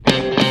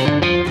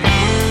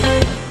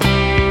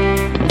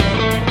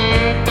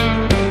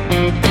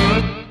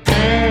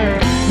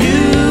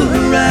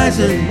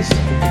Horizons.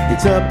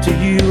 It's up to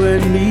you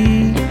and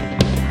me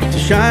to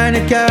shine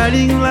a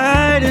guiding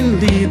light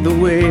and lead the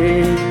way.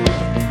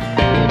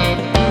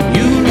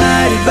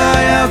 United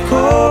by our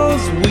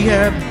cause, we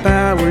have the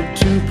power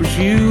to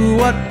pursue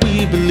what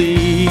we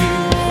believe.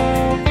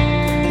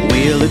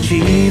 We'll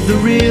achieve the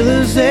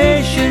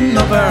realization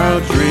of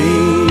our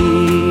dreams.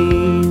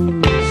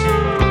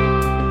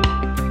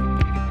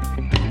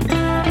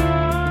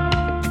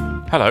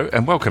 Hello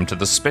and welcome to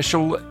the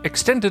special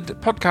extended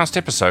podcast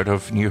episode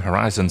of New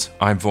Horizons.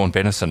 I'm Vaughan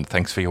Bennison.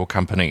 Thanks for your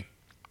company.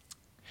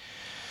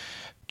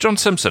 John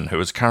Simpson, who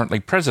is currently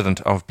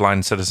President of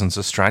Blind Citizens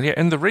Australia,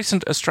 in the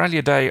recent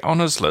Australia Day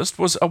Honours List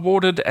was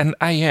awarded an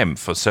AM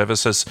for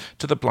services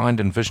to the blind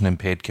and vision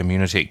impaired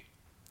community.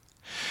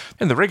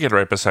 In the regular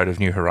episode of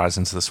New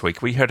Horizons this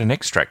week, we heard an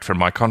extract from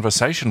my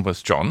conversation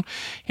with John.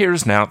 Here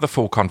is now the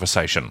full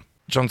conversation.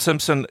 John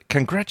Simpson,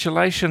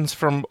 congratulations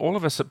from all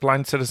of us at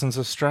Blind Citizens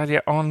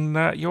Australia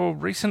on your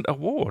recent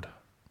award.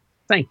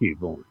 Thank you,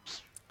 Vaughan.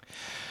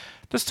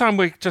 This time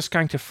we're just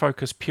going to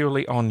focus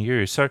purely on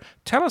you. So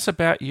tell us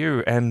about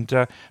you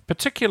and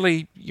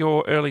particularly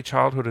your early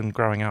childhood and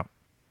growing up.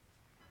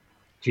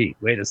 Gee,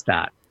 where to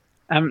start?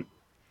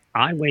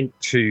 I went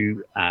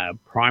to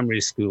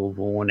primary school,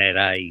 Vaughan, at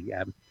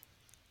a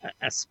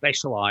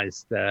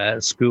specialised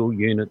school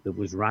unit that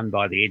was run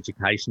by the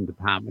Education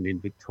Department in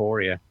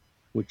Victoria,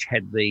 which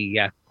had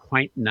the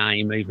quaint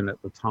name, even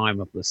at the time,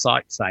 of the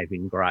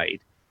sight-saving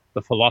grade,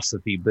 the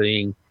philosophy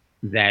being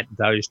that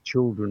those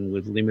children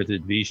with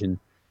limited vision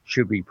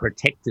should be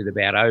protected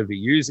about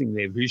overusing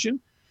their vision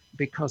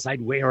because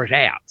they'd wear it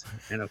out.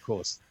 And, of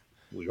course,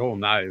 we all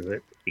know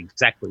that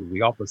exactly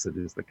the opposite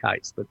is the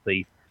case. But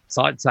the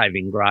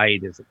sight-saving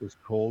grade, as it was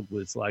called,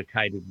 was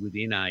located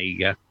within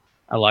a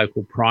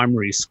local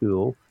primary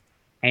school,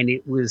 and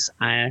it was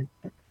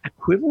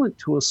equivalent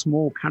to a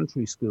small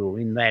country school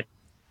in that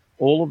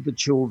all of the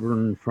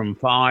children from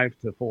 5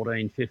 to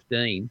 14,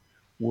 15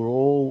 were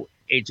all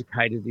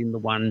educated in the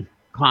one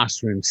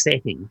classroom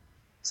setting.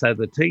 So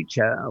the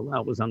teacher,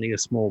 well, it was only a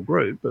small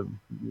group of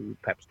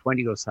perhaps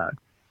 20 or so,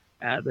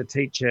 the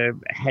teacher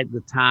had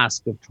the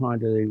task of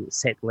trying to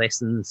set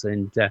lessons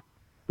and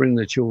bring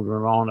the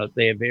children on at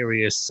their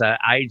various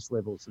age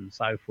levels and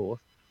so forth,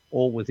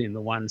 all within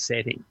the one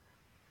setting.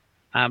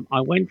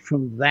 I went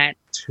from that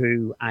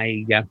to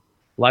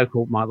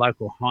my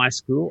local high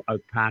school,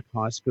 Oak Park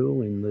High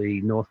School, in the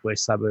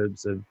northwest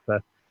suburbs of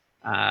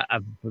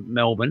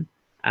Melbourne,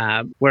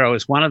 where I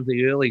was one of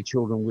the early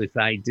children with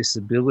a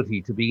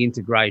disability to be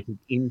integrated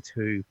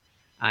into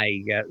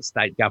a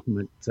state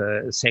government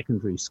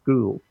secondary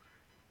school.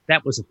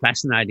 That was a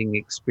fascinating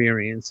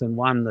experience and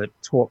one that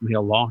taught me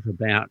a lot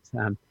about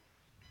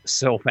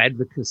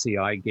self-advocacy,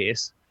 I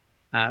guess,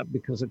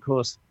 because, of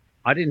course,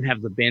 I didn't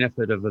have the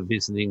benefit of a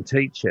visiting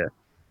teacher.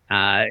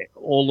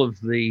 All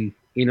of the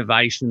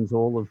innovations,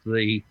 all of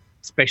the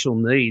special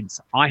needs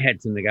I had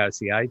to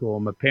negotiate,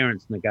 or my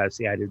parents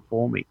negotiated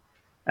for me.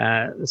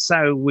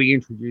 So we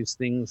introduced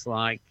things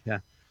like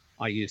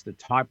I used a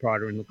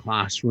typewriter in the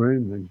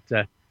classroom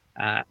and,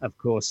 of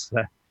course,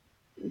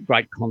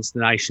 great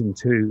consternation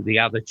to the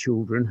other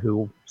children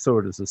who saw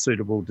it as a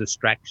suitable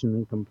distraction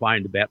and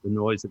complained about the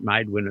noise it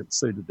made when it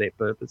suited their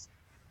purpose.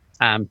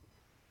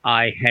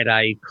 I had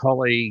a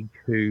colleague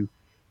who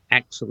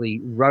actually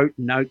wrote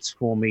notes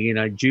for me in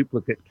a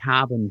duplicate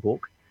carbon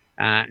book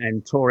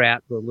and tore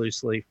out the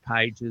loose leaf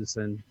pages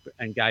and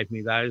gave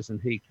me those, and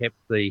he kept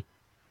the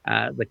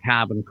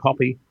carbon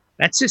copy.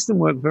 That system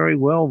worked very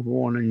well,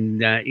 Vaughan,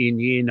 in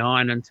Year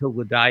 9 until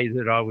the day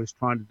that I was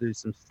trying to do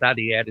some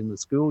study out in the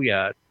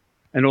schoolyard,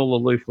 and all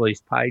the loose leaf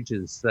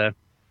pages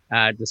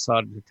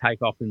decided to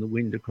take off in the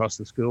wind across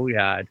the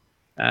schoolyard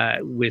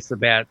with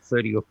about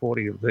 30 or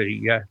 40 of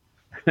the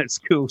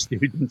school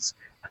students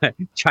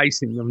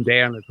chasing them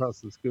down across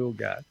the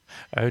schoolyard.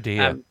 Oh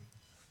dear.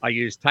 I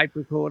used tape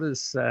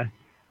recorders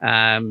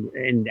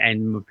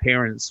and my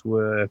parents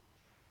were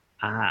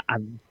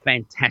a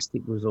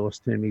fantastic resource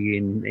to me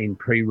in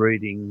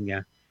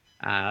pre-reading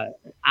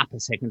upper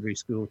secondary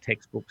school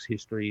textbooks,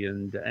 history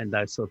and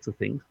those sorts of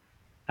things.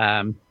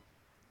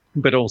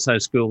 But also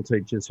school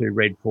teachers who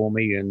read for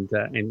me and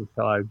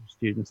fellow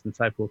students and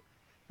so forth.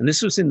 And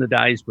this was in the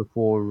days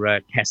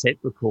before cassette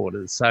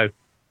recorders. So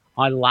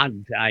I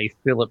lugged a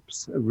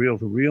Philips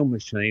reel-to-reel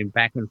machine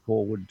back and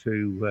forward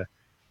to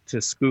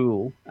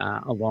school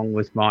along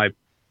with my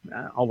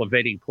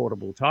Olivetti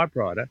portable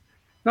typewriter.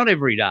 Not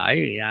every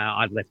day.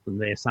 I'd left them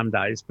there some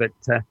days, but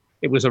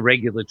it was a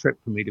regular trip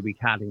for me to be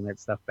carting that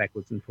stuff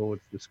backwards and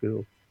forwards to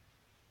school.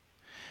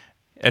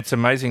 It's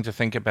amazing to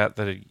think about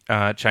the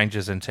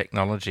changes in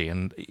technology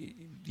and,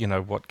 you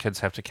know, what kids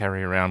have to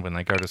carry around when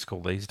they go to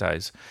school these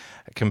days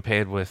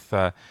compared with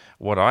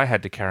what I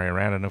had to carry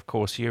around. And, of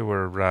course, you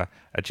were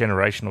a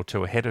generation or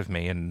two ahead of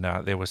me, and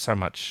there was so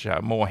much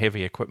more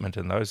heavy equipment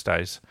in those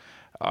days.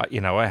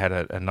 You know, I had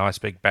a nice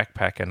big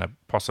backpack and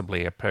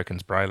possibly a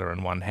Perkins Brailler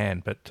in one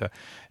hand. But,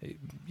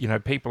 you know,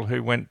 people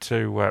who went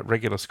to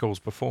regular schools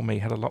before me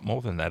had a lot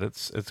more than that.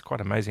 It's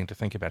quite amazing to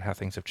think about how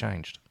things have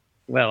changed.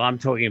 Well, I'm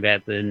talking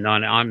about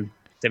I'm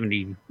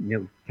 70,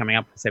 coming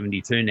up to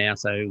 72 now.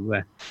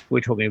 So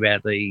we're talking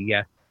about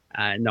the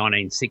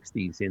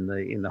 1960s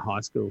in the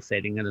high school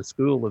setting, and a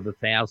school of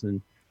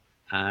 1,000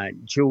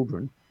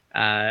 children.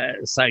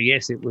 So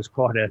yes, it was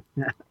quite a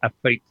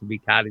feat to be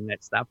carting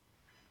that stuff,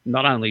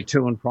 not only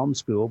to and from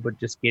school, but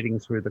just getting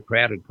through the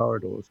crowded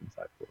corridors and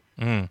so forth.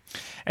 Mm.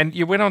 And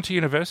you went on to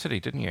university,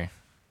 didn't you?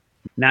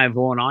 No,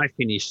 Vaughan, I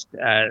finished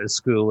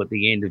school at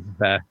the end of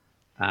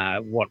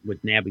what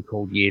would now be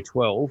called Year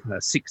 12,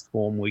 sixth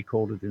form we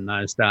called it in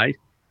those days,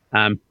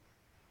 and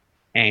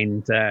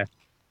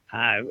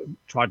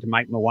tried to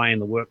make my way in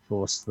the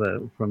workforce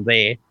from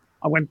there.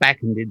 I went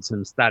back and did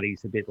some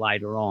studies a bit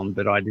later on,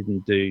 but I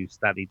didn't do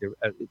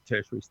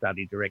tertiary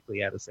study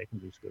directly out of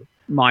secondary school.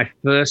 My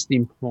first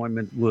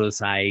employment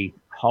was a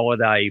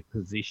holiday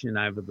position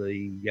over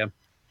the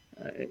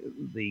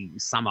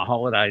summer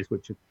holidays,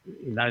 which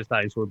in those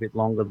days were a bit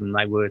longer than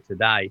they were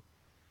today.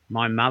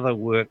 My mother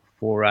worked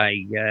for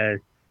a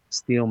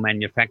steel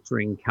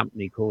manufacturing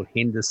company called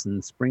Henderson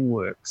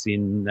Springworks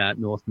in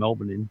North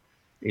Melbourne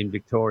in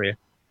Victoria.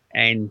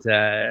 And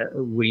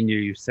we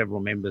knew several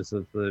members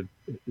of the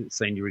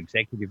senior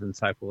executive and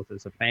so forth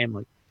as a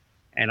family.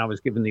 And I was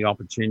given the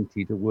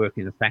opportunity to work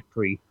in a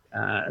factory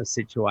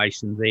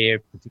situation there,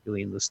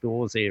 particularly in the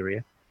stores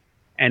area.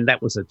 And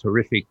that was a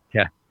terrific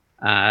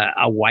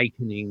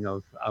awakening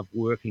of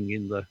working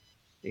in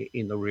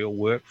the real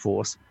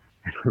workforce.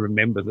 And I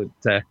remember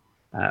that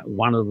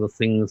one of the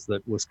things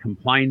that was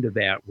complained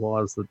about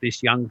was that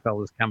this young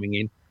fella's coming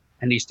in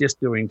and he's just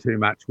doing too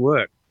much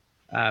work.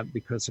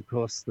 Because of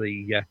course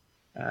the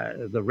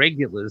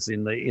regulars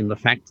in the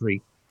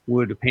factory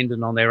were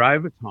dependent on their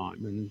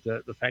overtime, and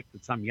the fact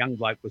that some young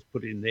bloke was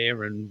put in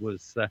there and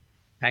was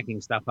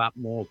packing stuff up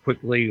more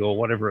quickly or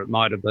whatever it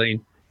might have been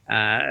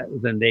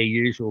than their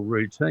usual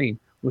routine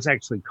was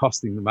actually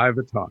costing them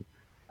overtime.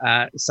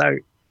 So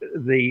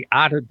the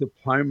art of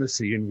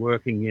diplomacy in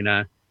working in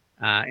a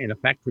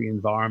factory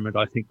environment,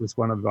 I think, was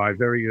one of my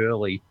very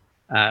early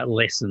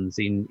lessons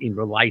in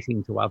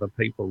relating to other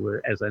people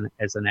as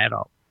an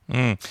adult.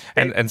 Mm.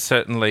 And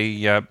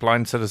certainly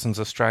Blind Citizens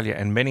Australia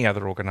and many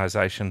other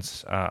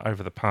organisations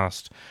over the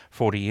past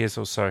 40 years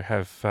or so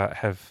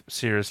have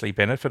seriously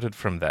benefited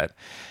from that.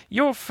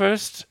 Your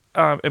first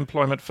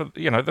employment for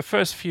the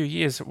first few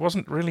years, it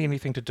wasn't really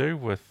anything to do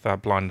with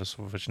blindness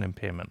or vision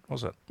impairment,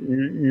 was it?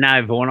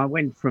 No, Vaughan. I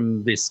went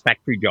from this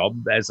factory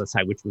job, as I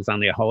say, which was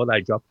only a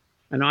holiday job,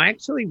 and I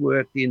actually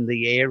worked in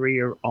the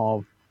area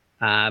of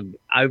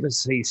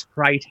overseas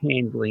freight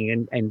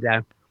handling and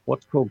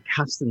what's called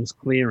customs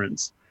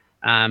clearance.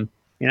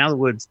 In other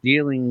words,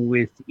 dealing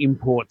with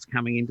imports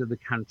coming into the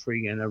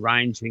country and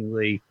arranging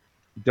the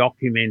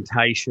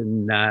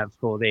documentation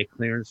for their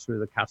clearance through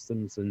the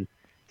customs and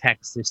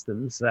tax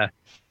systems.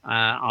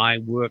 I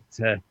worked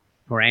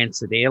for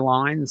Ansett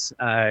Airlines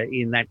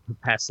in that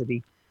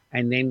capacity,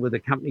 and then with a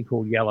company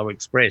called Yellow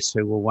Express,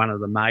 who were one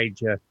of the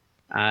major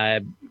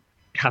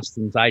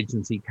customs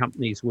agency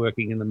companies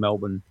working in the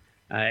Melbourne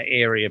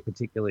area,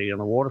 particularly on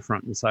the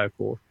waterfront and so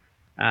forth.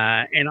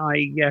 And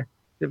I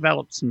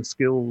developed some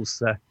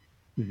skills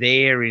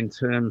there in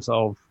terms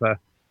of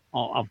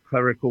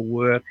clerical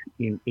work,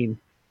 in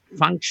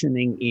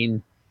functioning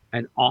in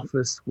an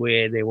office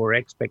where there were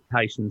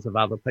expectations of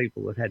other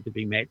people that had to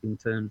be met in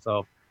terms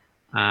of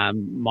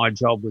my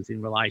job was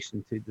in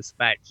relation to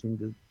dispatch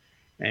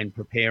and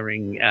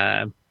preparing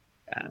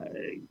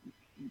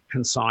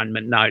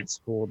consignment notes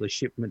for the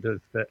shipment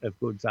of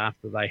goods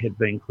after they had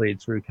been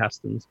cleared through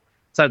customs.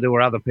 So there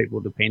were other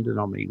people dependent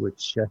on me,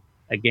 which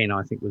again,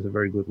 I think was a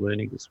very good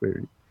learning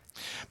experience.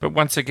 But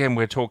once again,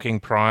 we're talking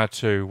prior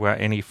to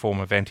any form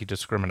of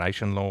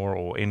anti-discrimination law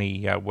or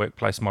any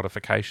workplace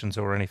modifications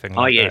or anything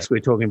like that. Oh, yes, we're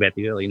talking about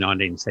the early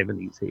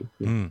 1970s here.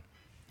 Yeah. Mm.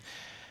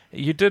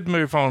 You did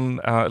move on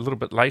a little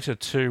bit later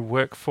to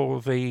work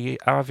for the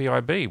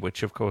RVIB,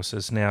 which, of course,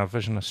 is now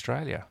Vision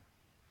Australia.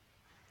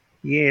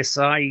 Yes,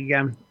 I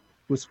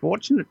was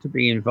fortunate to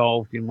be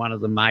involved in one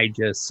of the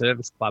major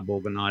service club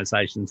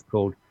organisations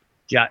called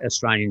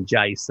Australian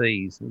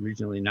JCs,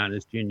 originally known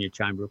as Junior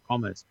Chamber of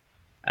Commerce.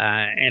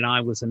 And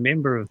I was a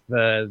member of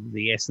the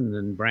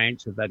Essendon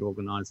branch of that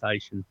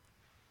organisation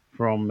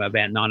from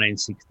about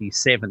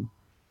 1967.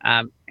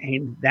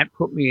 And that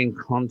put me in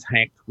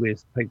contact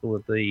with people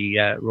at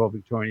the Royal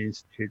Victorian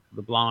Institute for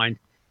the Blind.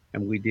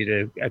 And we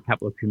did a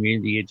couple of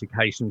community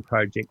education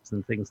projects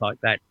and things like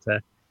that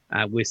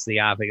with the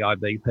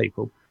RVIB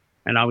people.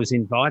 And I was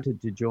invited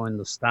to join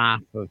the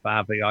staff of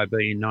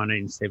RVIB in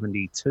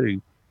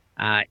 1972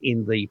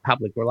 in the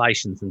public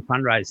relations and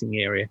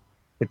fundraising area,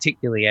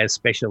 particularly as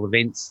special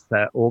events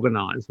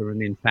organiser.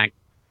 And in fact,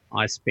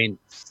 I spent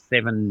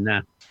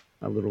a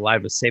little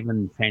over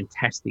 7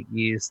 fantastic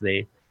years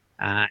there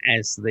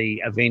as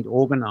the event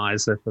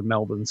organiser for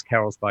Melbourne's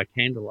Carols by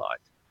Candlelight,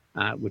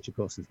 which of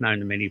course is known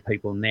to many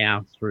people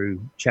now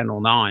through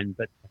Channel 9.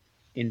 But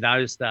in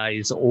those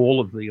days, all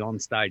of the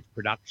onstage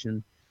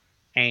production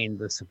and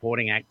the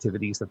supporting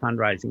activities, the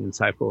fundraising and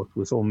so forth,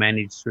 was all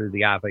managed through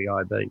the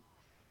RVIB.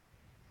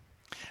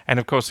 And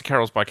of course, the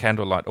Carols by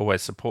Candlelight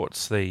always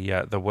supports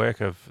the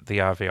work of the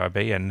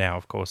RVIB, and now,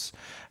 of course,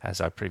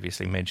 as I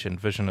previously mentioned,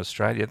 Vision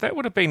Australia. That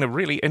would have been a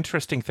really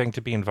interesting thing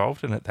to be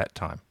involved in at that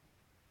time.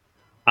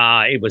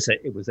 It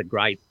was a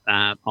great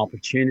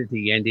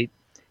opportunity, and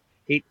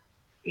it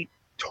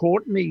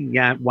taught me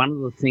one of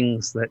the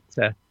things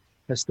that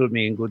has stood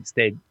me in good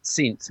stead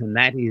since, and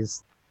that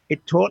is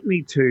it taught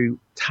me to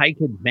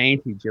take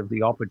advantage of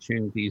the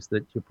opportunities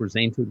that you're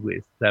presented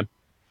with.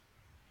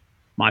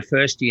 My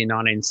first year,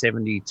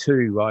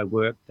 1972, I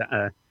worked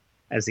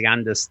as the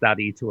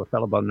understudy to a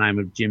fellow by the name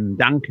of Jim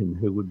Duncan,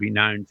 who would be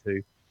known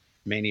to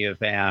many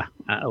of our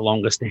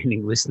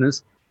longer-standing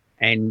listeners.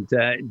 And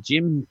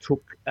Jim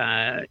took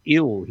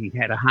ill. He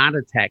had a heart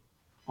attack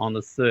on the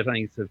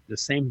 13th of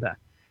December.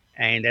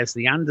 And as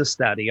the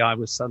understudy, I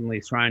was suddenly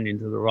thrown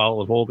into the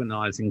role of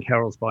organising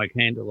Carols by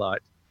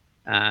Candlelight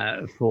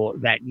for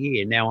that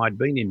year. Now, I'd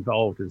been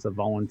involved as a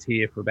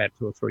volunteer for about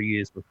 2 or 3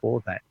 years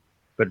before that,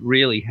 but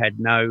really had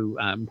no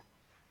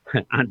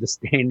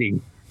understanding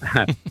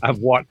of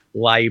what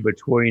lay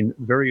between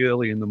very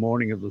early in the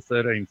morning of the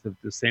 13th of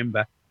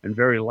December and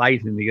very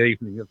late in the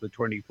evening of the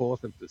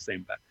 24th of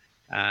December.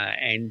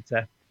 And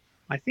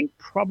I think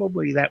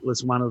probably that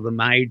was one of the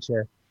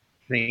major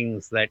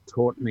things that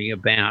taught me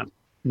about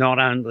not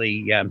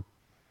only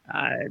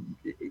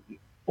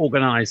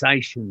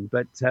organisation,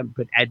 but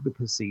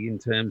advocacy in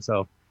terms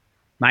of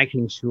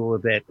making sure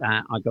that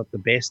I got the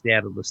best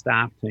out of the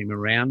staff team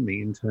around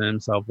me in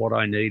terms of what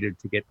I needed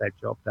to get that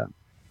job done.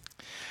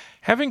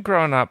 Having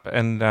grown up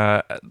and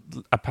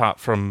apart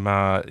from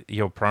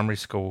your primary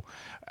school,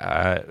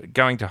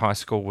 going to high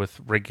school with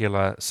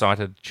regular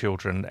sighted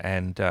children,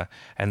 and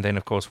then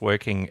of course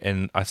working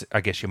in,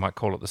 I guess you might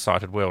call it the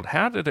sighted world,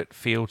 how did it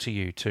feel to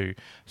you to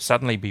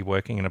suddenly be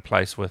working in a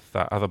place with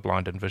other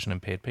blind and vision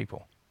impaired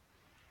people?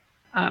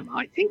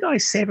 I think I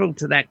settled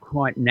to that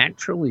quite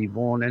naturally,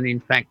 Vaughan, and in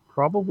fact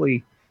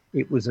probably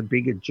it was a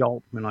bigger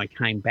jolt when I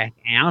came back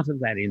out of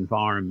that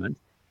environment.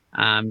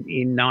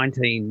 In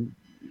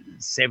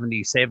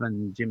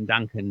 1977, Jim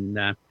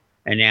Duncan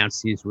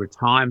announced his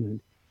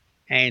retirement,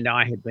 and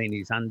I had been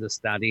his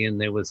understudy, and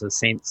there was a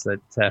sense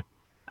that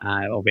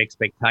of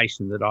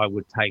expectation that I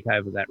would take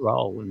over that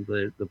role. And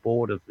the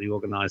board of the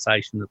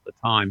organisation at the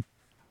time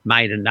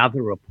made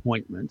another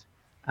appointment,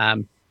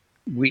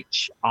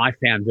 which I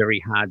found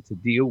very hard to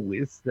deal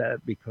with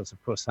because,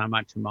 of course, so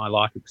much of my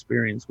life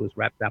experience was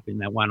wrapped up in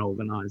that one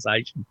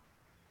organisation.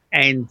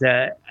 And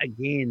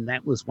again,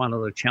 that was one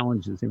of the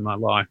challenges in my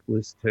life,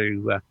 was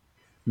to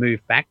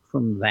move back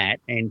from that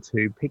and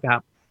to pick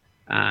up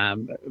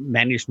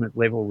management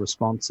level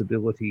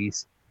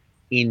responsibilities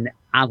in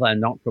other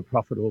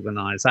not-for-profit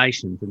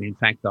organisations. And in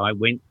fact, I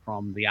went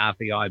from the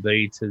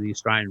RVIB to the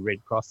Australian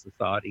Red Cross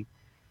Society,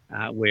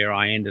 where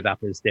I ended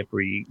up as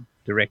Deputy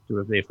Director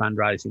of their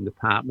fundraising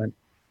department.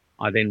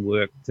 I then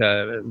worked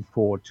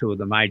for 2 of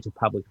the major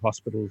public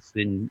hospitals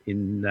in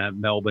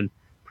Melbourne,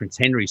 Prince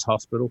Henry's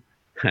Hospital,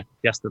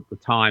 just at the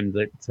time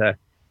that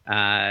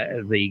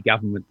the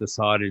government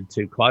decided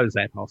to close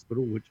that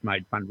hospital, which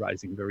made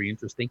fundraising very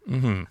interesting.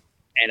 Mm-hmm.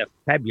 And a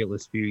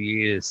fabulous few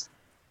years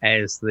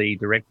as the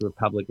Director of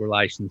Public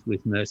Relations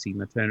with Mercy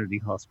Maternity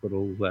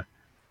Hospital,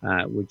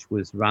 which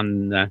was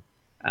run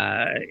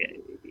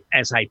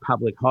as a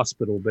public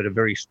hospital, but a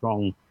very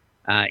strong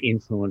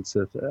influence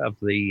of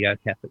the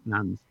Catholic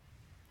nuns.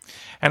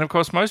 And of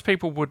course, most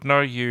people would know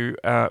you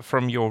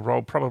from your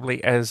role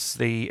probably as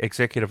the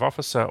Executive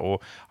Officer, or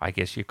I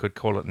guess you could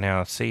call it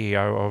now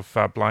CEO of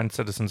Blind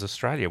Citizens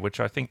Australia, which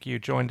I think you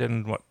joined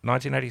in,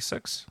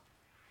 1986?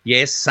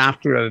 Yes,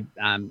 after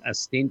a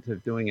stint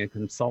of doing a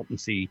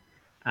consultancy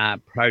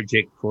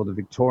project for the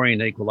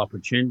Victorian Equal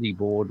Opportunity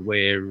Board,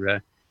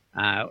 where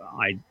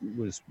I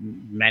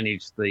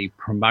managed the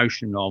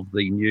promotion of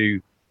the new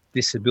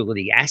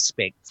disability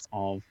aspects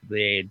of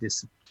their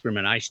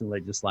discrimination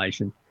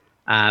legislation.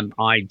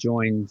 I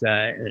joined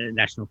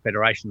National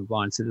Federation of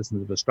Blind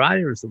Citizens of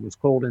Australia, as it was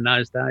called in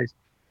those days,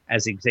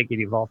 as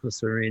Executive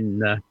Officer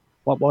in,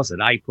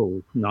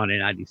 April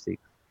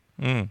 1986.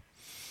 Mm.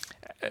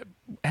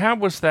 How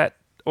was that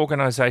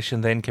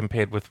organisation then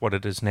compared with what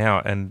it is now,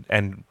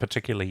 and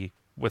particularly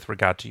with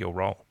regard to your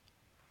role?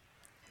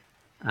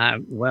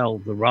 Well,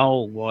 the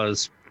role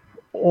was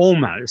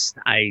almost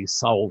a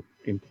sole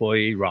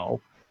employee role.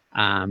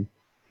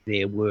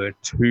 There were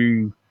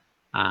 2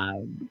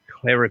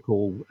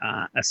 clerical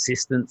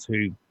assistants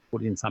who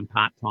put in some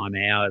part-time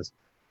hours,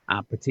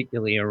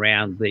 particularly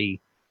around the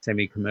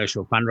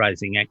semi-commercial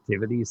fundraising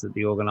activities that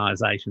the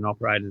organisation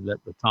operated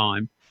at the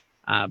time.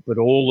 But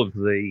all of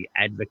the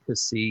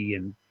advocacy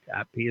and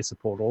peer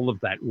support, all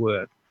of that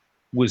work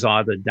was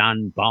either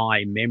done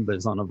by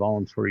members on a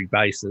voluntary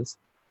basis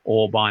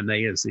or by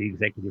me as the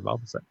Executive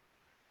Officer.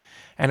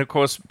 And of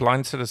course,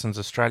 Blind Citizens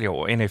Australia,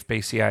 or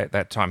NFBCA at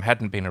that time,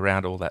 hadn't been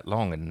around all that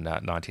long in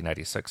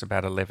 1986,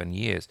 about 11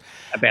 years.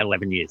 About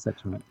 11 years,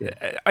 that's right.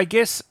 Yeah. I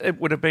guess it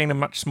would have been a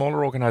much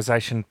smaller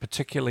organisation,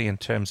 particularly in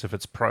terms of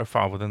its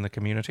profile within the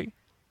community.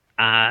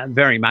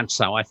 Very much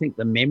so. I think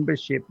the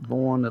membership,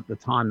 Vaughan, at the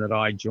time that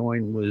I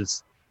joined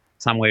was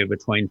somewhere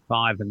between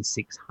 500 and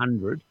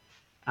 600.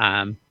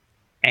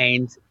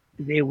 And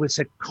there was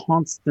a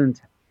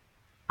constant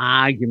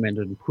argument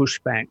and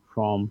pushback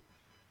from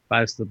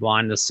both the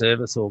blindness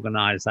service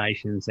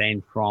organisations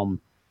and from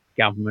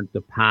government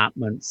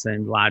departments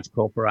and large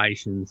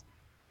corporations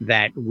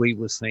that we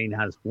were seen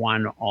as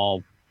one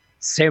of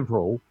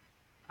several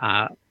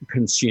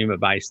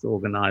consumer-based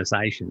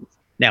organisations.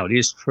 Now, it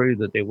is true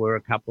that there were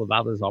a couple of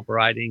others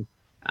operating,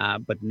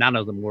 but none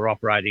of them were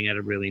operating at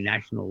a really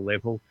national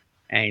level,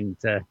 and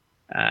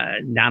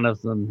none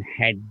of them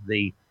had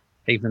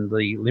even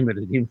the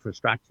limited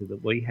infrastructure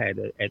that we had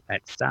at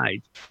that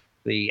stage.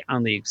 The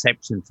only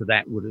exception to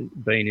that would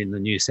have been in the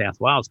New South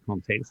Wales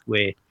context,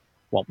 where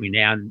what we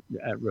now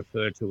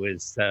refer to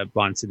as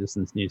Blind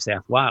Citizens New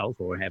South Wales,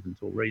 or have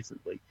until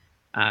recently,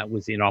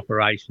 was in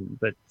operation.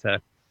 But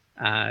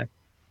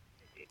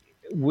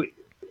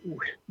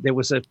there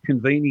was a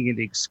convenient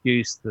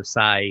excuse to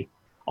say,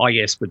 oh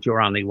yes, but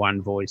you're only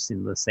one voice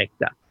in the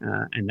sector.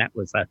 And that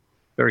was a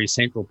very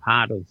central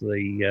part of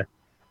the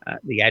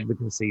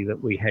advocacy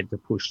that we had to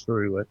push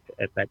through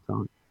at that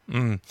time.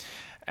 Mm.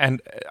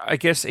 And I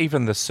guess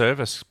even the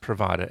service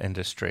provider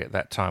industry at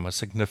that time was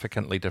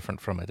significantly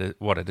different from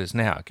what it is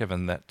now,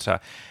 given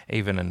that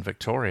even in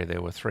Victoria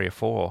there were 3 or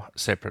 4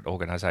 separate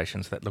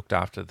organisations that looked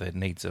after the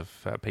needs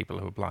of people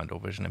who were blind or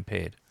vision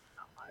impaired.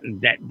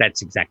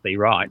 That's exactly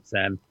right.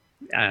 3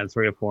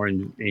 or 4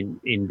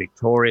 in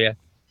Victoria,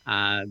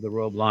 the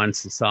Royal Blind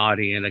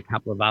Society, and a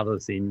couple of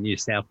others in New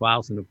South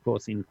Wales, and of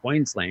course in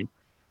Queensland,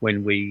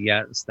 when we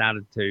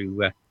started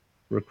to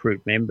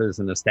recruit members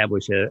and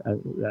establish an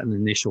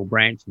initial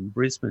branch in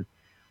Brisbane.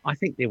 I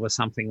think there was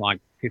something like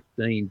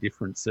 15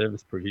 different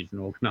service provision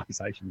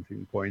organisations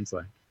in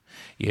Queensland.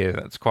 Yeah,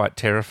 that's quite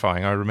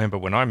terrifying. I remember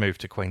when I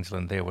moved to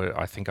Queensland, there were,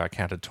 I think I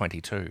counted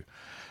 22.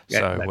 Yeah,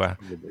 so, that's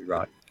probably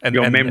right.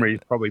 Your memory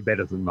is probably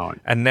better than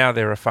mine. And now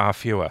there are far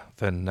fewer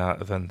than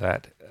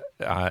that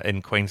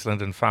in Queensland,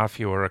 and far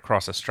fewer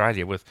across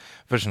Australia, with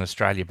Vision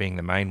Australia being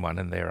the main one,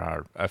 and there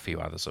are a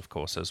few others, of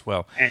course, as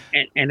well.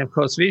 And of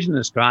course, Vision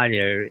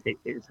Australia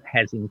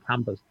has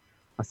encompassed,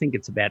 I think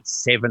it's about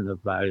 7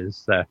 of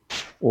those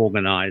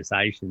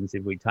organisations,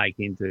 if we take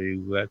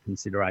into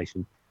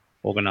consideration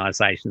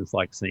organisations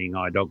like Seeing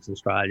Eye Dogs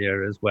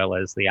Australia, as well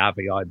as the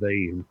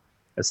RVIB and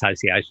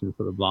Association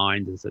for the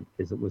Blind, as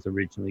it was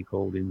originally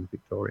called in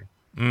Victoria.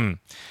 Mm.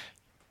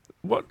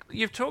 What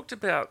you've talked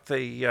about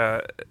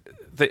the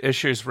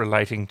issues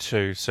relating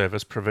to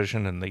service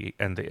provision and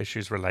the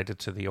issues related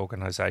to the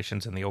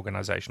organisations and the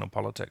organisational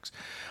politics.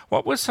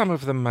 What was some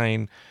of the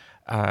main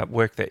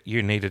work that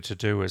you needed to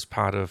do as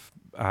part of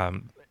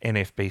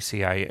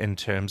NFBCA in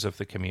terms of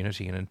the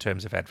community and in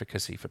terms of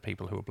advocacy for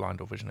people who are blind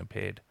or vision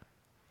impaired?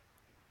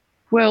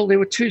 Well, there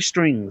were 2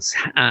 strings,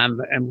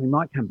 and we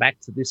might come back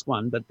to this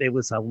one, but there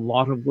was a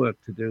lot of work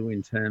to do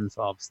in terms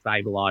of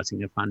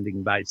stabilising a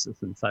funding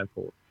basis and so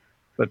forth.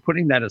 But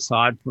putting that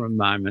aside for a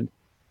moment,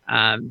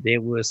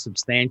 there were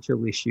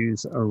substantial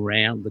issues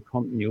around the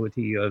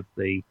continuity of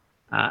the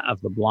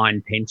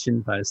blind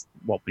pension, both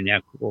what we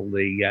now call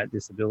the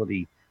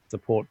disability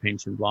support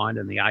pension blind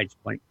and the age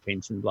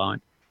pension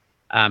blind.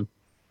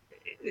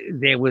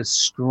 There was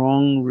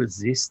strong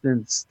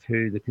resistance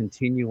to the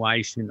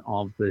continuation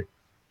of the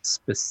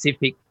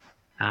specific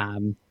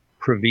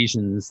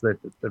provisions that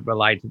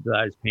related to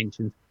those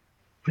pensions,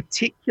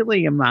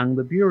 particularly among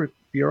the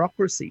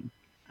bureaucracy.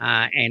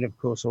 And of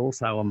course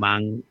also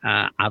among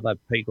other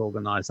peak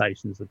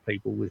organisations of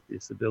people with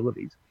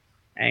disabilities.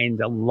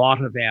 And a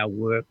lot of our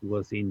work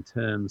was in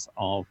terms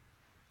of,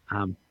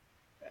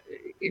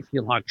 if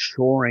you like,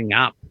 shoring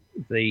up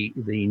the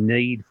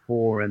need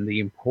for and the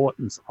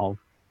importance of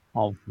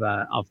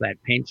that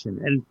pension.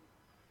 And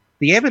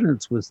the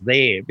evidence was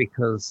there,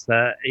 because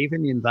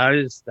even in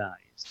those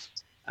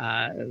days,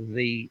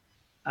 the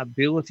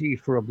ability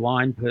for a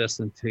blind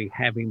person to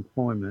have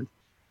employment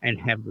and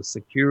have the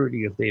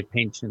security of their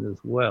pension as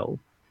well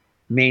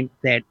meant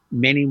that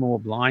many more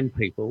blind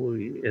people,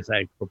 as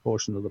a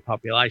proportion of the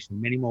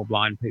population, many more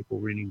blind people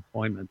were in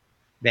employment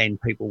than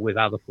people with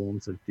other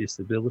forms of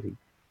disability.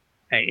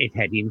 It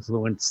had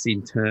influence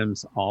in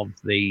terms of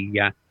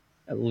the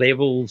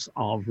levels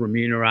of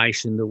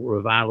remuneration that were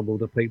available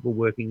to people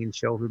working in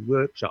sheltered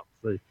workshops.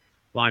 The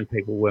blind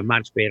people were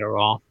much better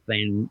off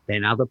than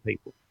other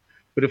people.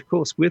 But of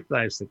course, with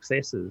those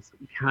successes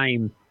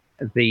came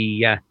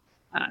the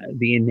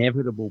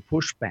inevitable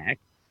pushback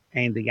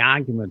and the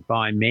argument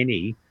by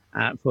many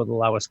for the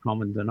lowest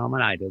common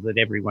denominator, that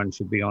everyone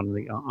should be on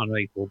an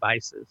equal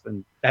basis.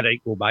 And that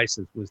equal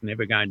basis was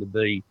never going to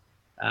be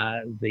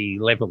the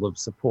level of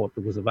support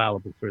that was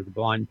available through the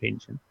blind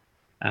pension.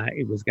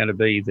 It was going to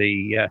be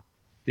the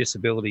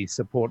disability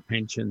support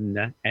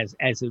pension as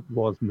it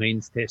was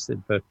means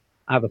tested for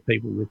other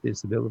people with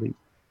disabilities.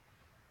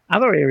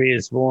 Other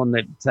areas, Vaughan,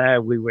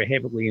 that we were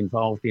heavily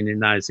involved in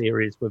those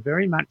areas were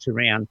very much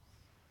around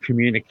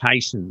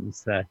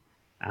communications.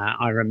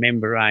 I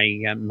remember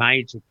a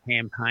major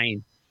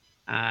campaign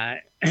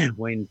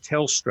when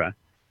Telstra,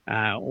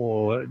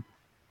 or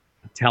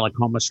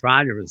Telecom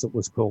Australia as it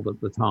was called at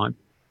the time,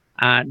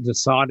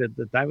 decided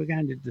that they were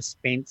going to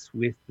dispense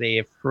with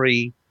their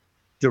free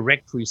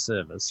directory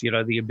service,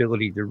 the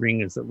ability to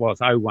ring as it was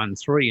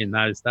 013 in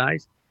those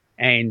days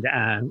and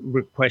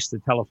request a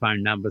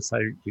telephone number so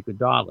you could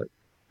dial it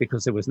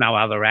because there was no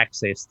other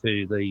access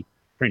to the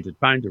printed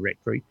phone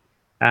directory.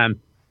 And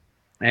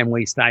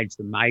we staged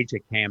a major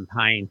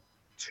campaign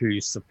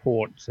to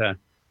support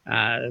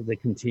the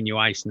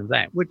continuation of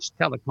that, which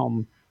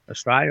Telecom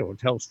Australia or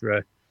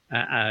Telstra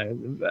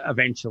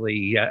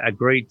eventually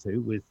agreed to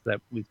with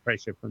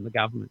pressure from the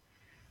government.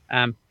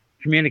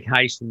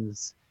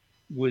 Communications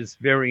was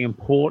very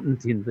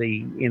important in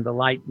the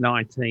late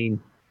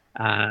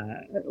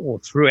or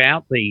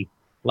throughout the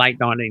late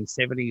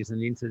 1970s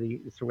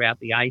and throughout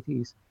the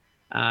 80s.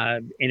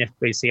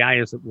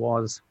 NFBCA, as it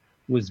was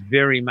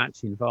very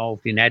much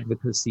involved in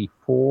advocacy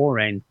for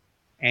and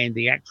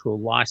the actual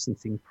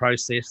licensing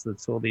process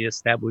that saw the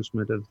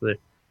establishment of the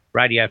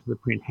Radio for the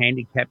Print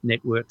Handicap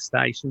network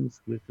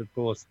stations, with, of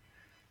course,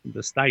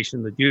 the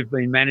station that you've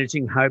been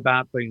managing,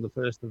 Hobart, being the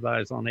first of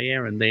those on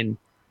air, and then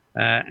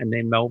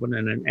Melbourne,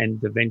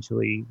 and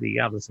eventually the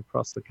others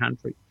across the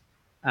country.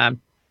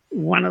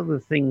 One of the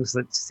things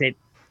that set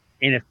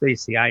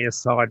NFBCA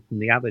aside from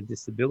the other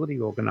disability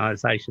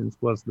organisations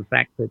was the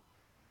fact that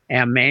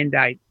our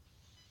mandate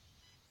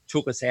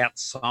took us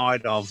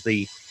outside of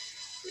the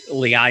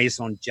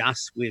liaison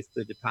just with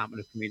the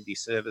Department of Community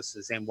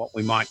Services and what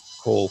we might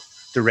call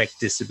direct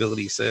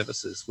disability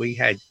services. We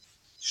had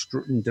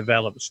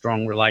developed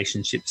strong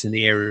relationships in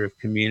the area of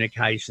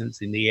communications,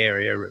 in the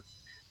area of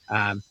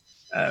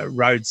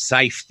road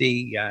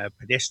safety,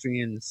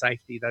 pedestrian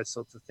safety, those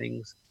sorts of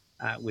things,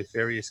 with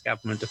various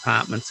government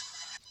departments.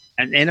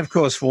 And then, of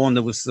course, Vaughan,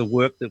 there was the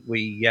work that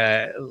we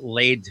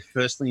led,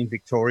 firstly in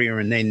Victoria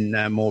and then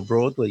more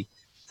broadly,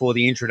 for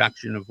the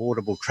introduction of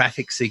audible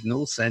traffic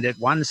signals. And at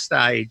one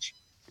stage,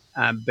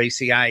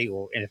 BCA,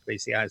 or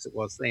NFBCA as it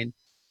was then,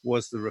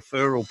 was the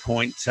referral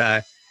point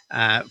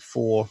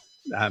for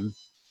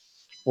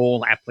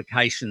all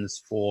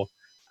applications for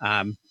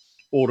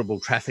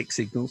audible traffic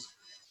signals.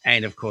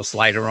 And, of course,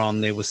 later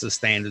on, there was the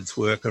standards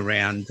work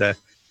around the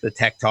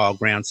tactile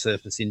ground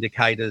surface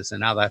indicators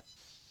and other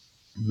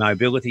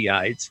mobility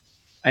aids.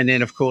 And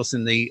then, of course,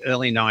 in the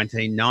early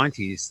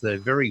 1990s, the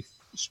very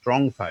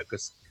strong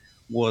focus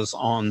was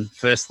on,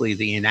 firstly,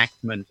 the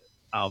enactment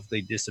of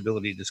the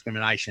Disability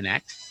Discrimination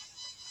Act,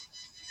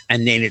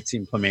 and then its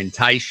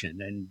implementation.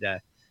 And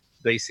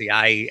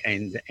BCA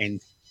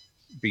and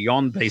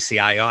beyond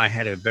BCA, I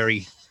had a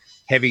very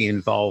heavy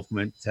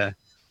involvement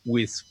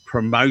with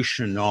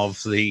promotion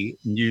of the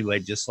new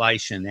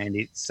legislation and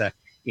its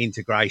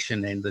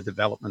integration and the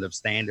development of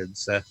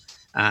standards.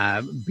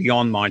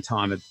 Beyond my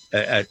time at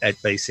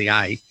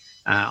BCA,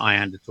 I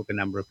undertook a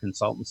number of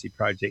consultancy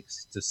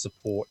projects to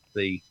support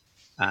the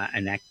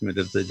enactment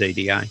of the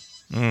DDA.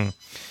 Mm.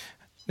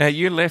 Now,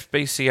 you left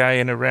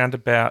BCA in around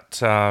about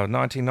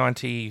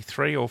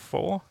 1993 or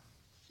 4?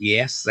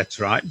 Yes, that's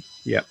right.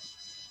 Yep.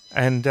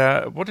 And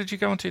what did you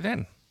go on to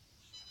then?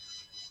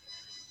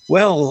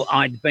 Well,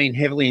 I'd been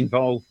heavily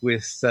involved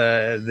with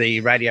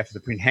the Radio for the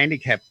Print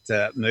Handicapped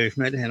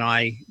movement, and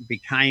I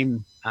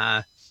became,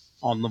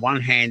 on the one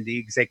hand, the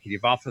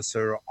executive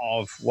officer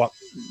of what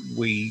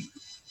we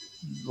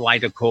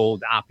later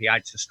called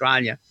RPH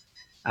Australia.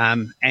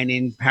 And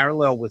in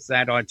parallel with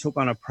that, I took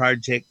on a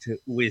project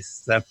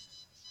with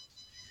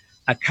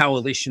a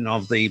coalition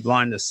of the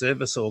blindness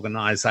service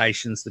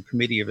organisations, the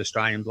Committee of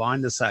Australian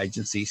Blindness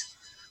Agencies,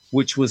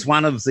 which was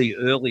one of the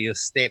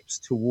earliest steps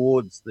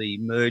towards the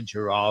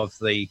merger of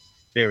the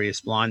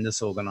various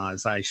blindness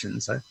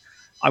organisations. So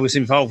I was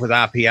involved with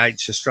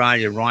RPH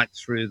Australia right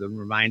through the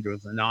remainder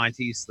of the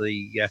 90s.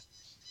 The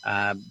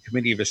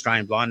Committee of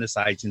Australian Blindness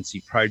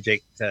Agency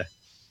project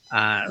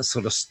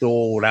sort of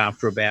stalled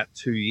after about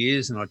 2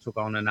 years, and I took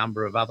on a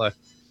number of other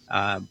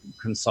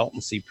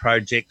consultancy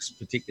projects,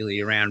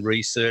 particularly around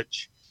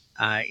research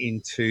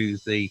into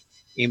the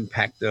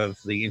impact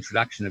of the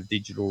introduction of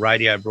digital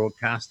radio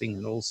broadcasting,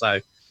 and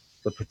also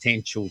the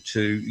potential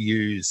to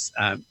use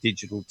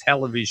digital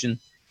television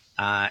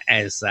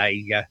as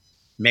a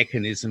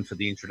mechanism for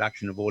the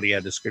introduction of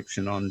audio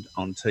description on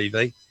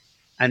TV.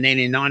 And then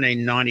in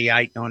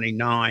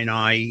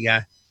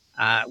 1998-99,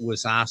 I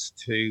was asked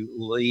to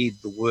lead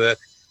the work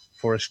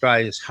for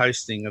Australia's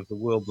hosting of the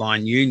World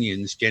Blind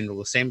Union's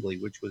General Assembly,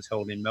 which was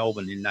held in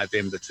Melbourne in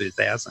November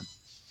 2000.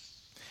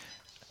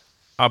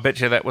 I bet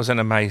you that was an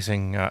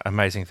amazing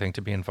thing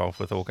to be involved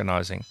with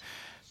organising.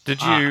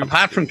 Did you?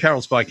 Apart from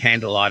Carols by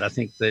Candlelight, I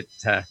think that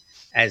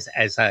as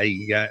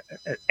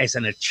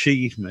an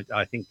achievement,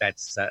 I think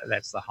that's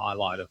the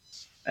highlight of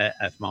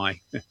my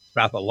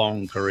rather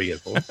long career.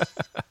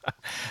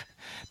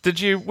 Did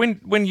you,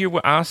 when you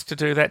were asked to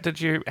do that,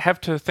 did you have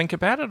to think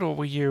about it, or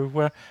were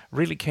you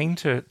really keen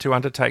to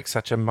undertake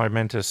such a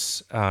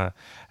momentous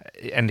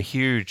and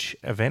huge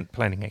event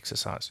planning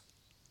exercise?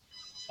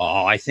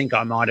 Oh, I think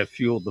I might have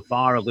fueled the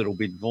fire a little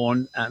bit,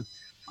 Vaughan. I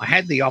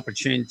had the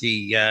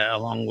opportunity,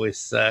 along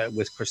with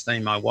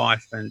Christine, my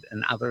wife, and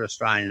other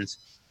Australians,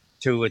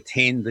 to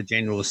attend the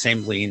General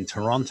Assembly in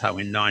Toronto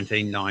in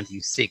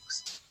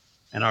 1996.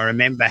 And I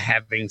remember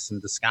having some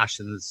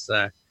discussions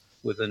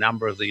with a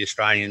number of the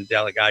Australian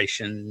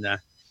delegation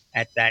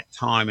at that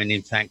time, and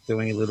in fact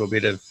doing a little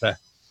bit of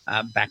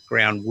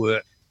background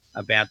work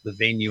about the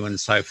venue and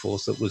so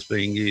forth that was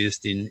being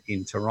used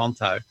in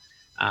Toronto,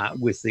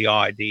 with the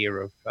idea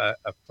of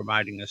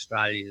promoting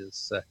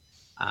Australia's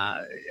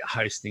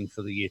hosting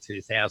for the year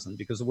 2000,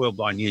 because the World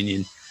Blind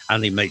Union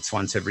only meets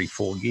once every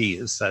 4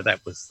 years. So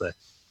that was the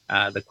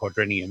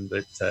quadrennium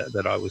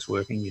that I was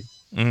working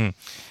in.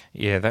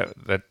 Yeah,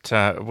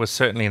 that was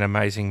certainly an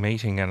amazing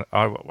meeting, and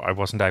I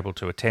wasn't able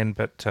to attend,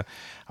 but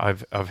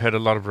I've heard a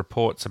lot of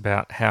reports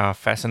about how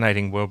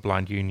fascinating World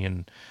Blind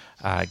Union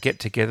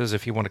get-togethers,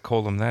 if you want to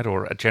call them that,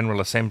 or general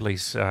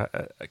assemblies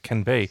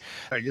can be.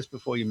 Sorry, just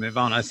before you move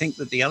on, I think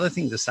that the other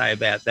thing to say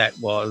about that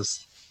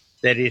was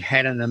that it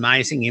had an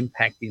amazing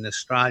impact in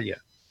Australia,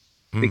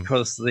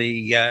 because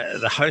the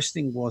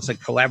hosting was a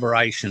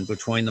collaboration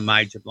between the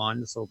major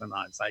blindness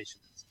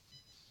organisations,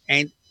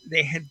 and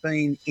there had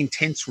been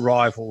intense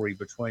rivalry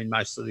between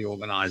most of the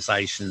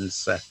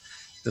organisations,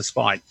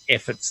 despite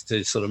efforts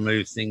to sort of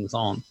move things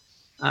on.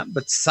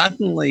 But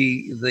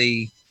suddenly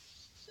the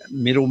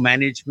middle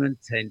management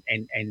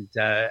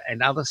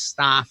and other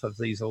staff of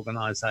these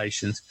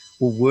organisations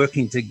were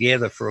working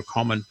together for a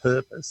common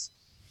purpose.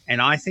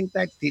 And I think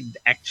that did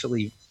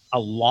actually a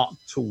lot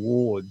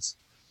towards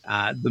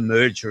the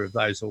merger of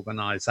those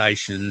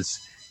organisations,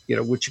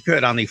 which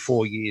occurred only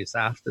 4 years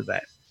after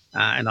that.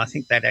 And I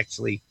think that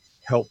actually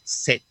helped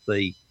set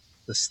the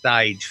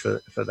stage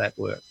for that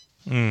work.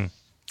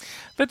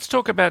 Let's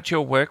talk about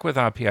your work with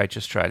RPH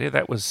Australia.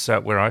 That was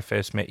where I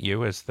first met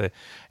you as the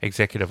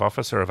Executive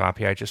Officer of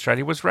RPH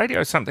Australia. Was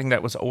radio something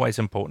that was always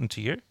important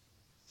to you?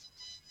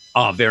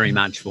 Oh, very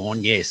much,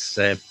 Vaughan, yes.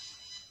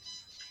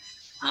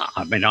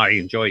 I mean, I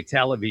enjoy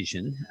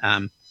television,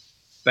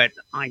 but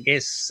I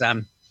guess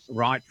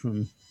right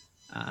from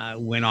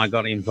when I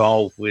got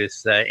involved with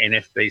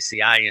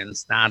NFBCA and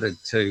started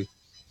to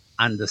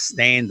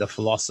understand the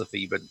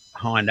philosophy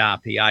behind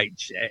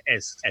RPH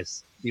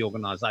as the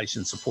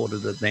organisation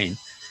supported it then,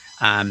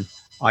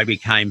 I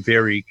became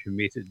very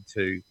committed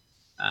to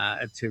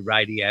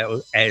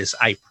radio as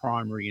a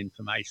primary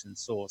information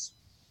source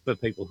for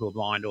people who are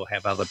blind or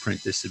have other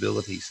print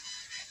disabilities.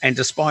 And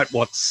despite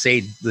what's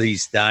said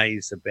these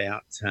days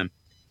about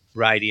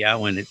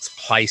radio and its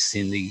place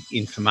in the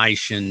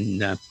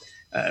information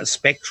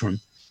spectrum,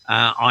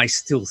 I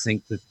still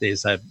think that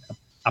there's a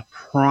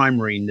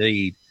primary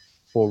need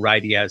for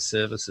radio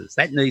services.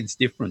 That need's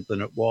different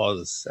than it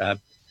was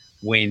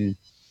when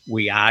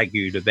we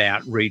argued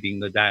about reading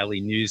the daily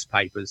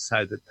newspapers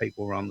so that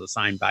people were on the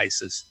same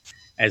basis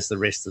as the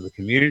rest of the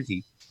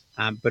community.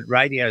 But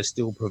radio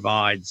still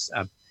provides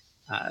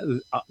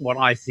what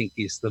I think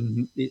is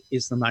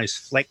the most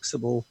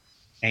flexible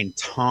and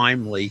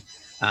timely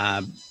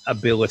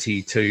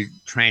ability to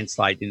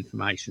translate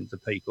information to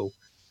people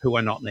who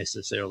are not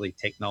necessarily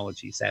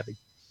technology savvy.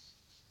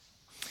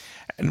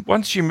 And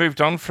once you moved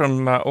on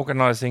from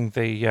organising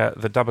the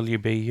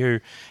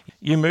WBU,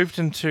 you moved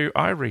into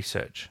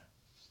iResearch.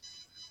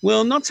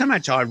 Well, not so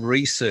much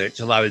iResearch,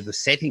 although the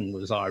setting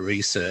was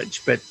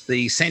iResearch, but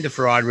the Centre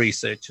for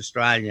iResearch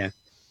Australia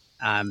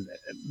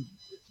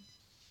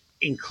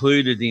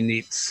included in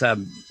its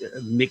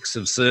mix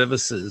of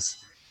services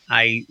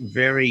a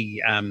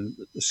very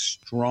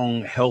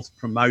strong health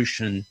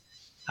promotion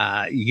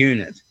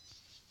unit,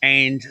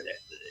 and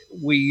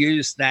we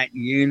used that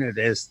unit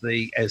as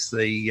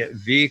the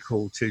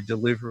vehicle to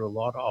deliver a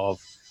lot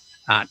of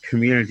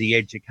community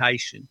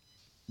education.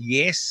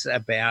 Yes,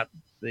 about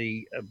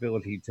the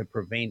ability to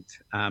prevent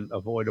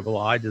avoidable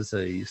eye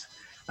disease,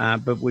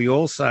 but we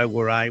also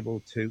were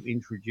able to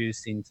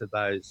introduce into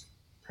those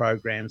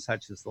programs,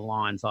 such as the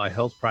Lions Eye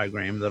Health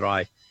program that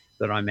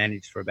I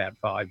managed for about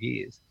 5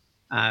 years.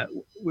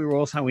 We were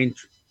also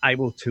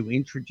able to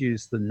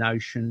introduce the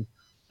notion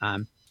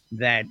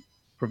that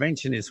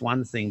prevention is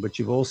one thing, but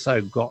you've also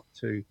got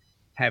to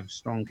have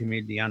strong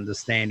community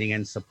understanding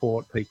and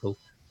support people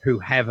who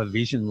have a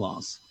vision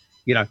loss.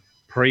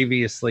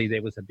 Previously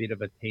there was a bit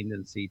of a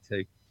tendency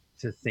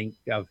to think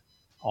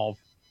of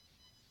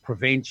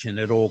prevention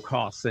at all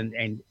costs,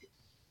 and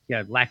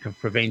lack of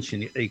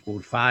prevention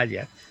equaled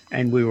failure.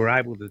 And we were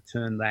able to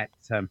turn that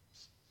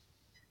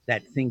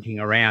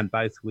thinking around,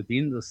 both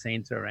within the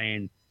centre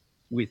and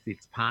with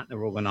its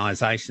partner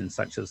organisations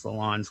such as the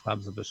Lions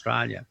Clubs of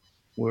Australia.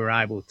 We were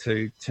able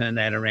to turn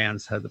that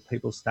around so that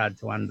people started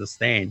to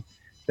understand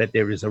that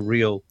there is a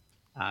real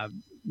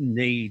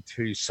need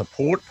to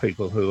support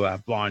people who are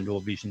blind or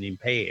vision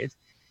impaired,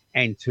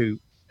 and to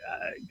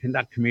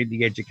conduct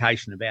community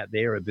education about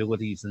their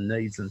abilities and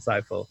needs and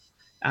so forth,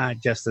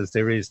 just as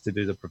there is to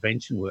do the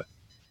prevention work.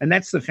 And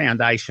that's the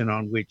foundation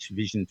on which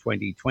Vision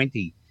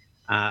 2020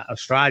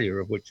 Australia,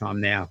 of which I'm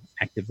now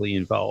actively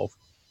involved,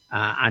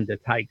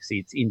 undertakes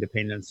its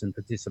independence and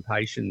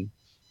participation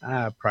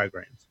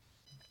programs.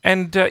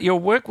 And your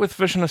work with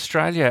Vision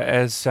Australia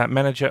as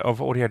Manager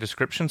of Audio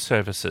Description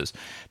Services,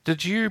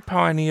 did you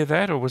pioneer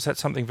that, or was that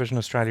something Vision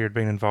Australia had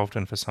been involved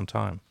in for some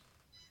time?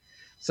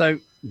 So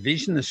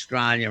Vision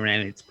Australia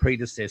and its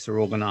predecessor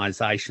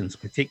organisations,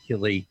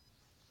 particularly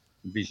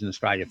Vision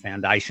Australia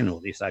Foundation,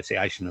 or the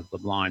Association of the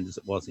Blind as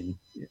it was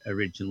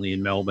originally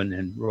in Melbourne,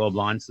 and Royal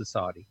Blind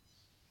Society,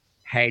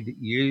 had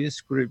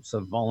used groups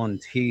of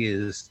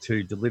volunteers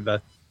to deliver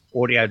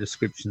audio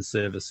description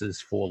services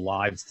for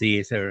live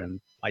theatre and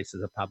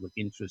places of public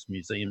interest,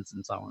 museums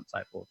and so on and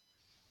so forth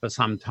for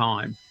some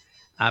time.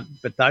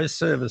 But those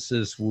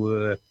services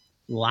were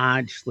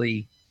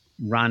largely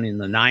run in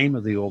the name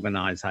of the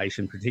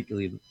organisation,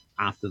 particularly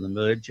after the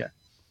merger,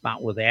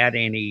 but without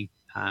any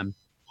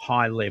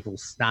high-level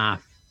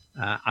staff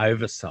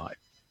oversight.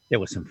 There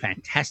were some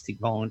fantastic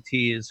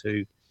volunteers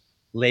who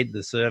led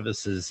the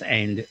services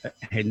and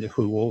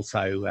who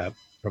also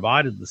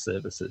provided the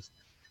services.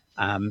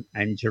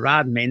 And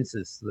Gerard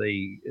Menzies,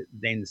 the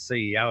then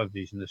CEO of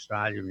Vision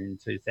Australia in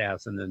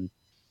 2000 and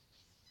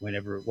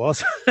whenever it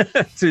was,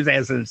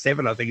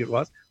 2007 I think it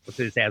was, or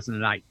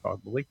 2008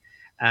 probably,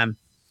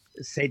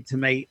 said to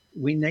me,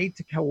 we need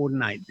to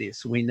coordinate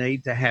this. We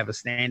need to have a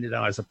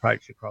standardised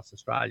approach across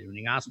Australia. And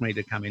he asked me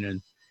to come in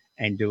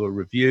and do a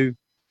review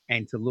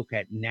and to look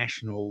at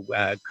national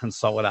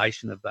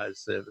consolidation of those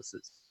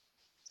services.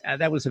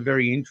 That was a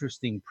very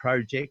interesting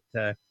project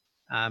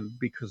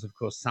because, of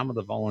course, some of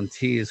the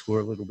volunteers were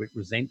a little bit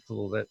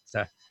resentful that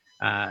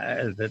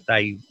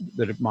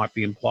it might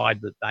be implied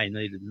that they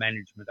needed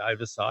management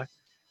oversight.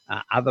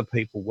 Other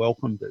people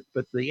welcomed it,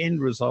 but the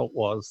end result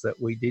was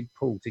that we did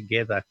pull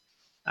together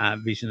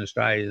Vision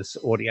Australia's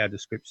audio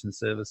description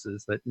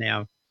services that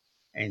now,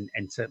 and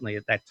certainly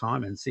at that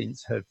time and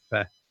since, have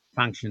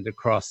functioned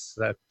across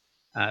the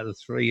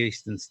 3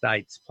 eastern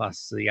states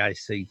plus the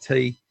ACT,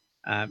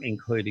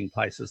 including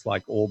places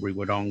like Albury,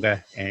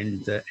 Wodonga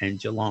and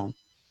Geelong.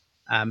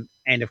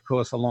 And of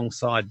course,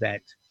 alongside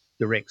that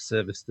direct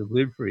service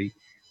delivery,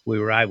 we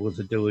were able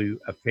to do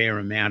a fair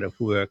amount of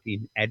work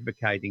in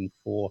advocating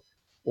for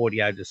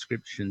audio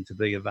description to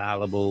be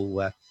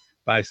available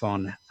both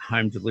on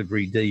home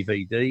delivery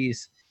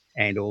DVDs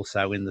and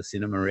also in the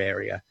cinema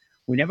area.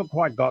 We never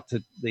quite got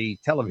to the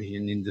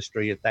television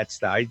industry at that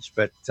stage,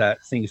 but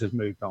things have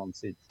moved on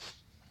since.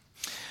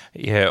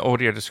 Yeah,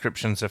 audio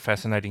description's a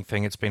fascinating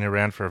thing. It's been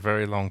around for a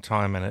very long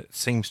time, and it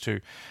seems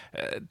to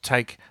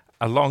take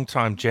a long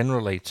time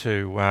generally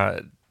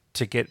to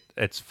get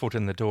its foot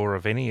in the door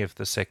of any of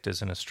the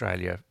sectors in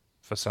Australia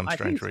for some strange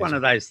reason. I think it's one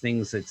of those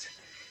things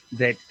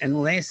that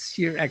unless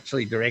you're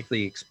actually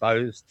directly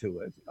exposed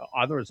to it,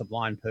 either as a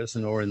blind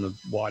person or in the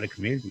wider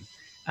community,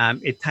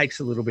 it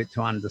takes a little bit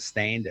to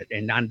understand it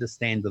and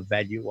understand the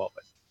value of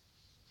it.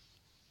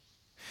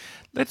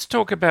 Let's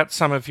talk about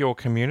some of your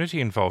community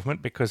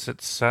involvement, because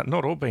it's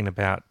not all been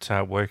about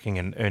working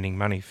and earning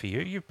money for you.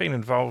 You've been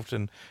involved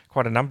in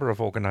quite a number of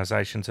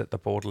organisations at the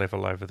board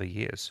level over the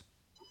years.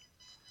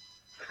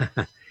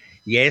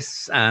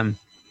 Yes,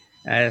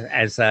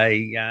 as a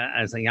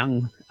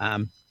young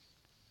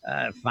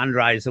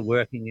fundraiser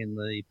working in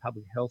the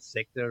public health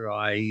sector,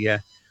 I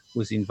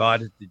was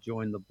invited to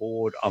join the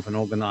board of an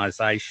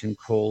organisation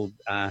called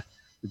the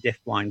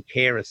Deafblind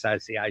Care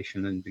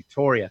Association in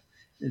Victoria.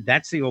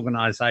 That's the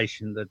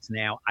organisation that's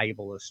now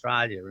Able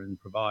Australia and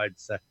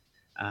provides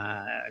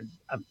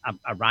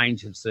a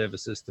range of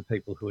services to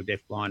people who are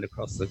deafblind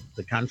across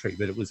the country.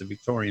 But it was a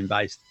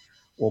Victorian-based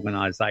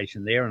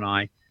organisation there, and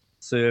I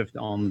served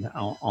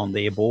on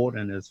their board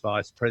and as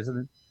vice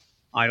president.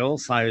 I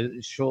also,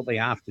 shortly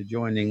after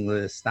joining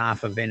the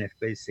staff of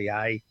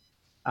NFBCA,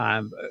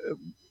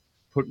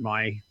 put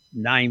my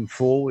name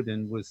forward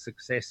and was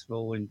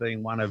successful in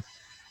being one of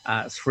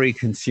 3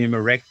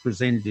 consumer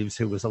representatives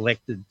who was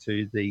elected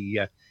to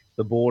the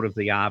board of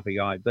the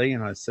RVIB,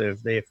 and I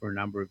served there for a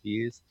number of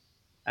years,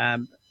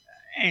 and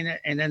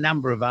a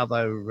number of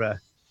other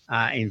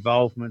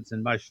involvements,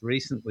 and most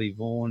recently,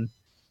 Vaughan,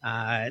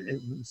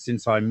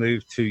 since I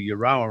moved to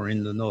Euroa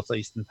in the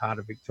northeastern part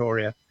of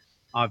Victoria,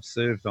 I've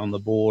served on the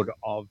board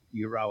of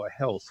Euroa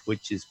Health,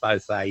 which is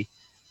both a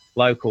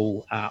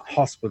local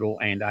hospital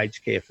and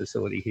aged care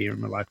facility here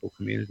in the local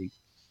community.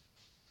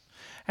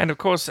 And of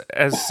course,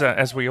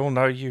 as we all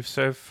know, you've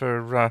served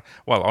for,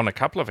 on a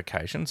couple of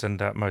occasions,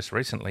 and most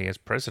recently as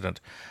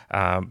president,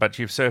 but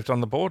you've served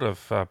on the board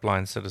of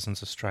Blind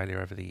Citizens Australia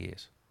over the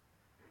years.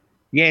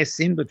 Yes,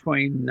 in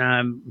between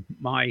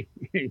my,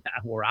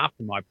 or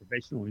after my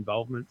professional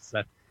involvements,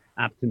 up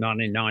to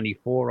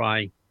 1994,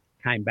 I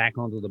came back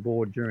onto the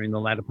board during the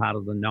latter part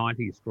of the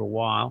 90s for a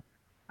while,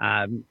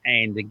 and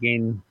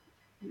again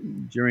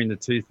during the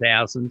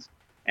 2000s,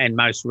 and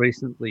most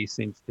recently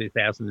since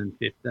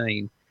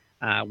 2015,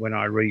 when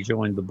I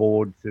rejoined the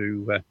board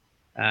to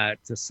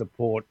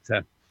support,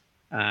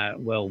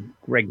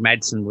 Greg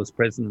Madsen was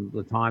president at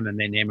the time, and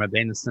then Emma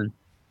Benison,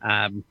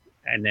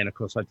 and then, of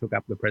course, I took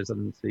up the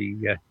presidency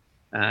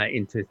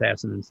in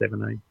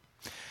 2017.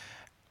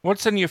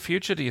 What's in your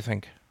future, do you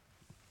think?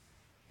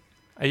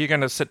 Are you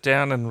going to sit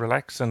down and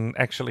relax and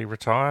actually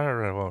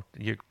retire, or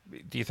do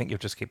you think you'll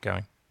just keep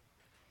going?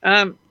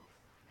 I've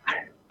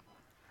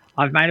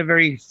made a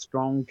very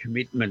strong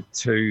commitment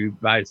to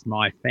both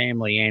my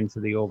family and to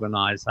the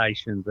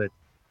organisation that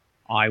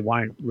I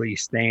won't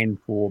re-stand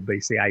for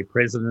BCA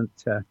president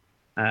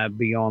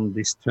beyond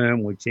this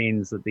term, which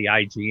ends at the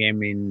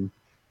AGM in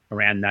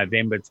around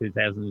November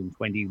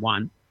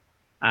 2021.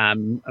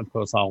 Of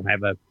course, I'll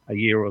have a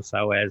year or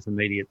so as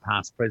immediate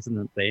past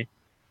president there.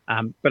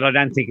 But I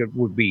don't think it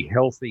would be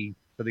healthy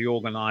for the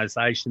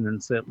organisation,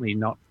 and certainly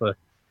not for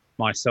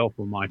myself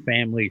or my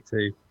family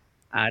to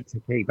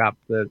keep up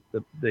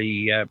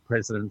the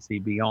presidency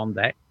beyond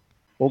that.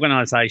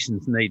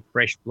 Organisations need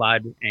fresh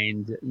blood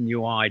and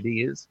new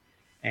ideas,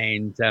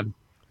 and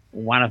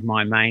one of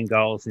my main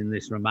goals in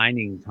this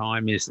remaining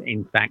time is,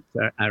 in fact,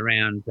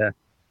 around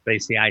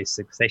BCA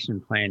succession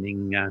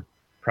planning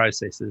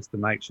processes to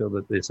make sure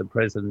that there's a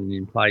president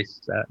in place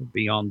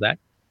beyond that.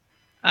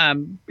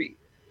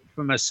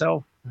 For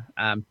myself,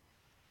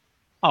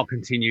 I'll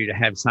continue to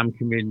have some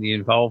community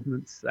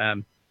involvements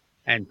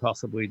and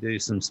possibly do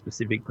some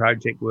specific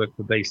project work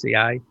for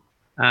BCA.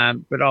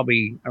 But I'll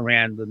be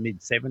around the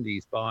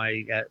mid-70s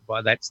by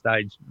that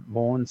stage,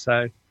 Vaughan.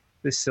 So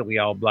this silly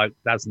old bloke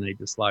does need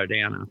to slow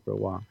down after a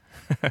while.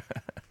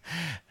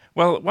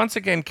 Well, once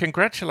again,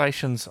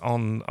 congratulations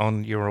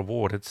on your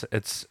award.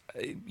 It's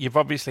you've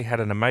obviously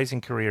had an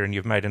amazing career and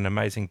you've made an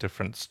amazing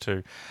difference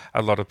to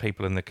a lot of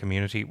people in the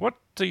community. What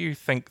do you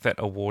think that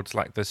awards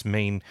like this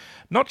mean,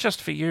 not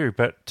just for you,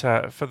 but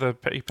for the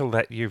people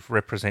that you've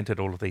represented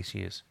all of these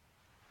years?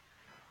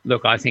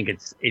 Look, I think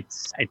it's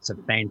a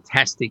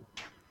fantastic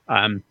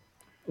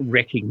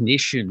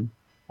recognition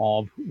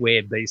of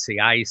where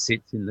BCA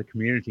sits in the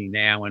community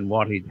now and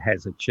what it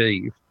has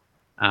achieved.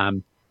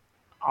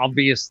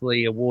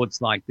 Obviously,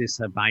 awards like this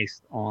are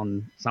based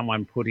on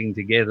someone putting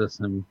together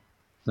some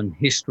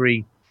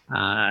history,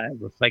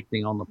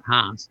 reflecting on the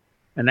past,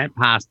 and that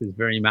past is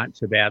very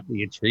much about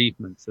the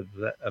achievements of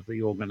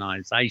the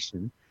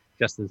organisation,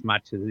 just as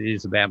much as it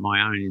is about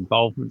my own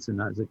involvements in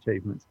those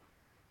achievements.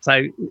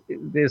 So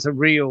there's a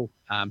real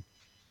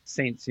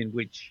sense in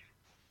which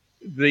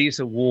these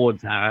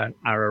awards are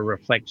a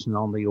reflection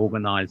on the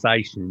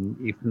organisation,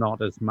 if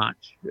not as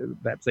much,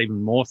 perhaps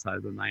even more so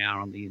than they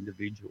are on the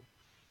individual.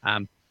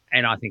 And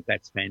I think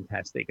that's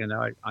fantastic. And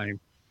I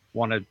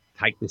want to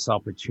take this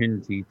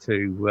opportunity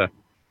to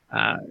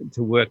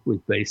work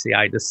with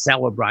BCA to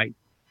celebrate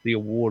the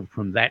award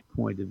from that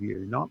point of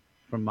view, not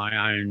from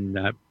my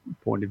own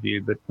point of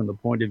view, but from the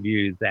point of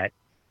view that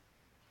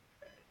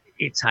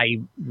it's a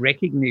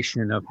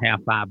recognition of how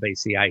far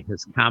BCA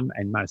has come,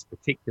 and most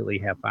particularly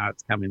how far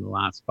it's come in the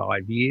last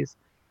 5 years.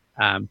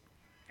 And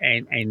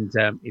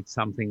it's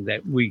something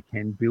that we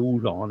can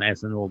build on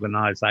as an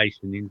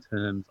organisation in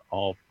terms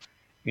of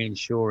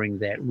ensuring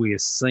that we are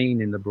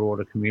seen in the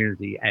broader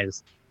community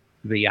as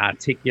the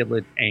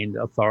articulate and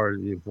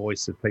authoritative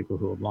voice of people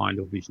who are blind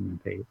or vision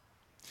impaired.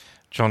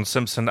 John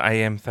Simpson,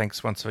 AM,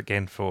 thanks once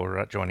again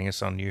for joining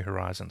us on New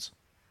Horizons.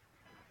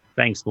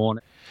 Thanks, Vaughan.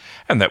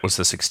 And that was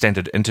this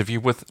extended interview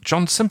with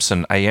John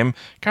Simpson, AM,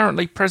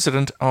 currently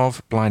President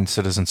of Blind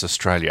Citizens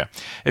Australia.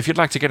 If you'd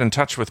like to get in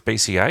touch with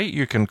BCA,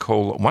 you can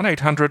call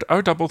 1800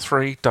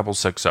 033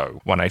 660,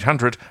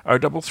 1800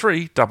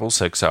 033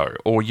 660,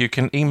 or you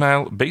can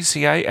email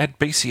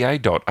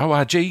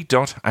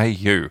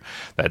bca@bca.org.au.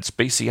 That's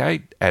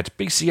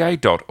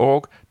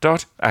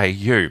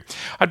bca@bca.org.au.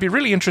 I'd be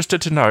really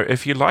interested to know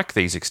if you like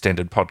these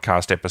extended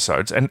podcast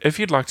episodes and if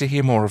you'd like to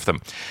hear more of them.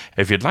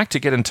 If you'd like to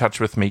get in touch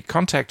with me,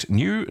 contact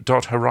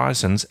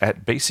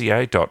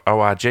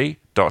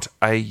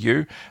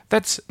new.horizons@bca.org.au.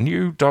 That's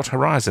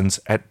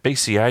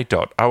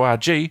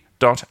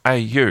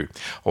new.horizons@bca.org.au.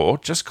 Or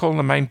just call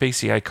the main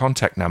BCA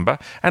contact number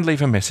and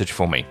leave a message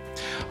for me.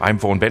 I'm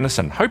Vaughan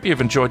Bennison. Hope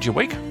you've enjoyed your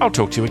week. I'll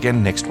talk to you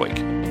again next week.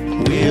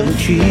 We'll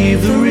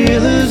achieve the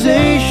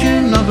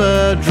realization of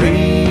our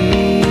dreams.